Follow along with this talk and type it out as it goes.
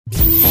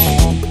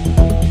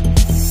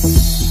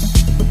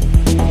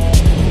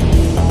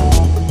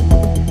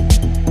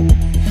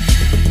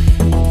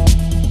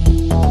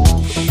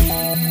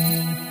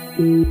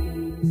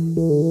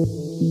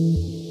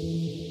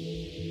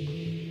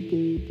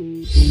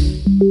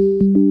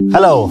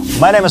Hello,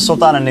 my name is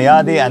Sultan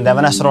Al-Niyadi and I'm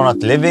an astronaut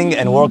living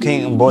and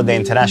working on board the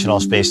International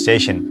Space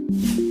Station.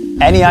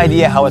 Any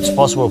idea how it's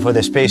possible for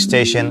the space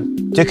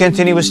station to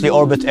continuously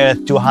orbit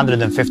Earth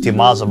 250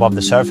 miles above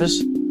the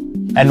surface?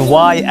 And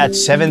why at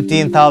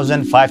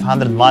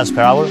 17,500 miles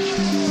per hour?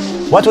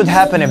 What would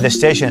happen if the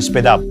station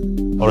sped up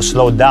or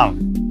slowed down?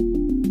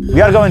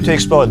 We are going to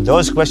explore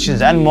those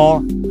questions and more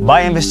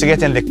by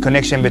investigating the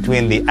connection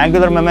between the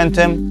angular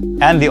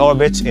momentum and the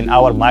orbits in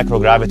our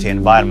microgravity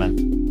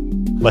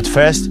environment. But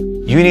first,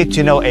 you need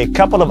to know a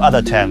couple of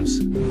other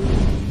terms.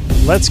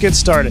 Let's get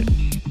started.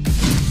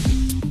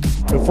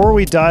 Before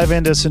we dive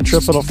into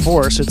centripetal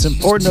force, it's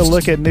important to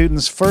look at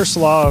Newton's first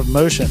law of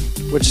motion,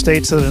 which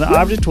states that an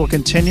object will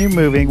continue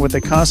moving with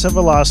a constant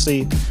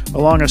velocity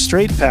along a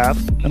straight path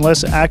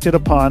unless acted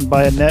upon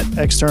by a net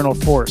external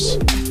force.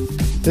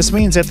 This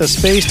means that the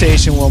space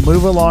station will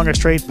move along a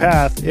straight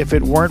path if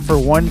it weren't for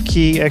one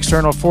key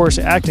external force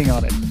acting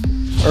on it: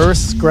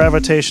 Earth's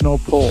gravitational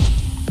pull.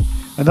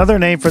 Another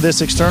name for this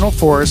external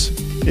force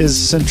is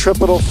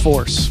centripetal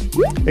force.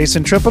 A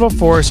centripetal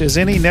force is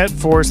any net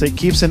force that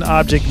keeps an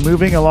object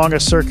moving along a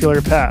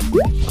circular path.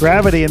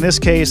 Gravity, in this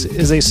case,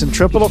 is a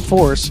centripetal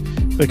force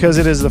because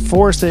it is the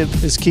force that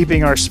is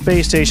keeping our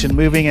space station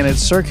moving in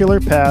its circular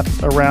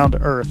path around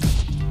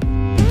Earth.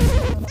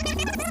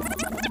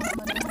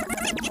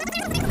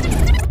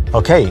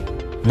 Okay,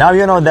 now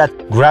you know that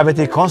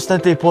gravity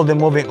constantly pulls the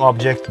moving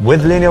object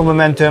with linear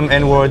momentum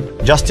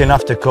inward just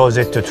enough to cause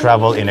it to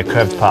travel in a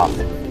curved path,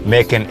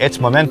 making its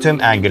momentum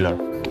angular.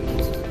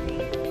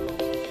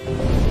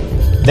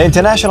 The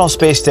International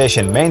Space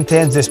Station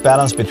maintains this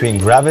balance between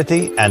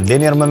gravity and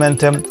linear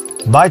momentum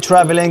by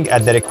traveling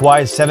at the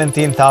required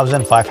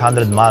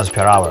 17,500 miles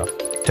per hour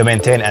to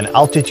maintain an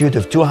altitude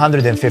of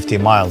 250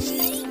 miles.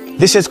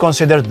 This is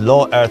considered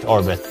low Earth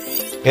orbit.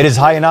 It is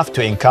high enough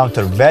to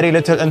encounter very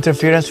little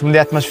interference from the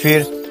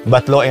atmosphere,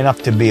 but low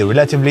enough to be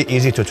relatively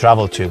easy to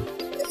travel to.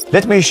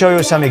 Let me show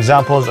you some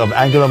examples of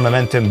angular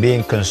momentum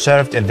being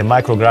conserved in the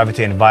microgravity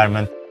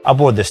environment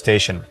aboard the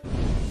station.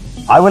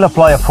 I will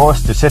apply a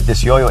force to set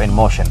this yo-yo in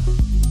motion.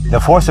 The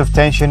force of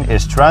tension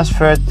is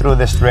transferred through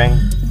the string,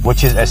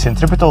 which is a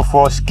centripetal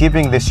force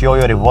keeping this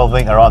yo-yo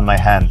revolving around my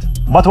hand.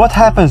 But what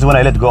happens when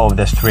I let go of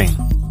the string?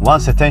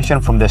 Once the tension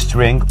from the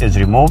string is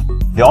removed,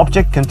 the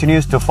object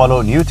continues to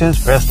follow Newton's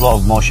first law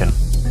of motion.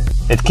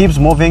 It keeps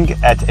moving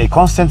at a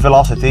constant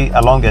velocity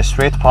along a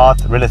straight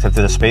path relative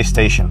to the space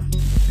station.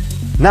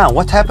 Now,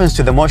 what happens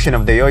to the motion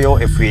of the yo-yo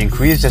if we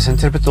increase the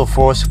centripetal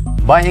force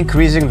by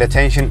increasing the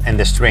tension in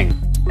the string?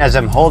 As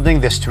I'm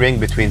holding the string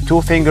between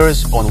two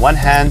fingers on one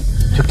hand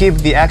to keep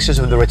the axis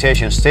of the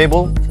rotation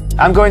stable,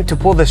 I'm going to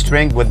pull the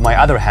string with my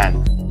other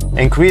hand,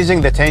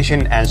 increasing the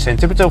tension and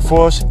centripetal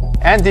force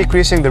and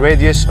decreasing the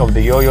radius of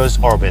the yo-yo's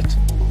orbit.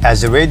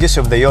 As the radius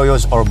of the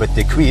yo-yo's orbit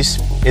decreases,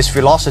 its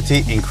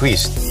velocity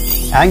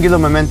increased. Angular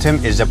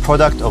momentum is a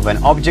product of an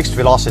object's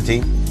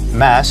velocity,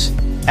 mass,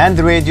 and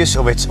the radius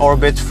of its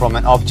orbit from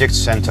an object's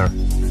center.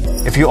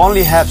 If you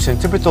only have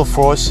centripetal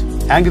force,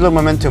 angular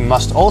momentum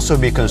must also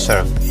be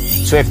conserved.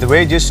 So if the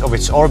radius of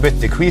its orbit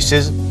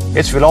decreases,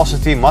 its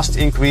velocity must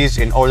increase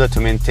in order to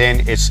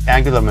maintain its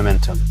angular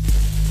momentum.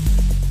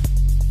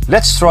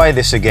 Let's try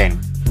this again,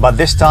 but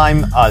this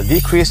time I'll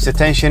decrease the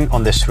tension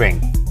on the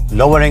string,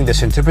 lowering the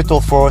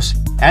centripetal force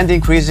and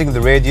increasing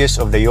the radius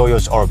of the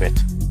yo-yo's orbit.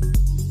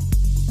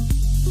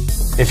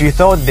 If you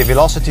thought the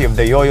velocity of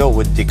the yo-yo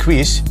would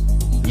decrease,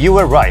 you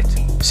were right,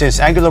 since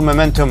angular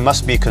momentum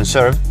must be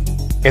conserved.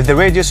 If the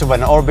radius of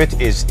an orbit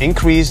is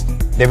increased,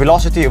 the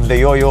velocity of the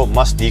yo-yo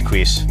must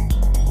decrease.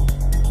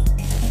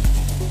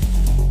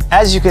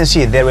 As you can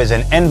see, there is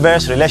an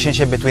inverse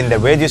relationship between the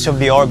radius of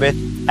the orbit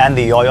and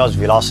the yo-yo's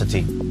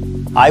velocity.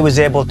 I was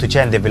able to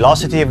change the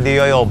velocity of the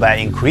yo-yo by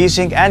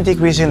increasing and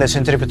decreasing the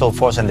centripetal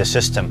force in the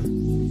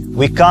system.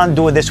 We can't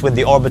do this with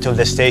the orbit of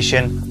the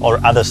station or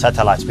other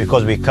satellites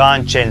because we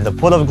can't change the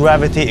pull of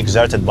gravity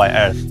exerted by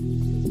Earth.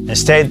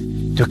 Instead,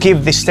 to keep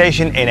the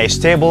station in a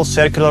stable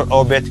circular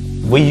orbit,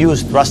 we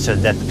use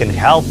thrusters that can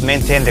help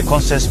maintain the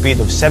constant speed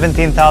of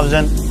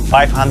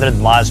 17,500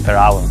 miles per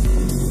hour.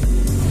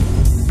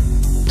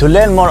 To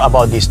learn more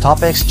about these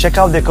topics, check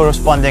out the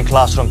corresponding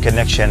classroom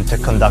connection to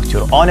conduct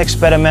your own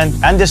experiment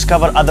and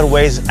discover other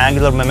ways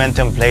angular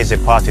momentum plays a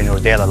part in your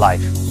daily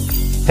life.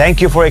 Thank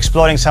you for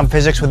exploring some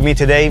physics with me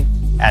today,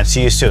 and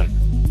see you soon.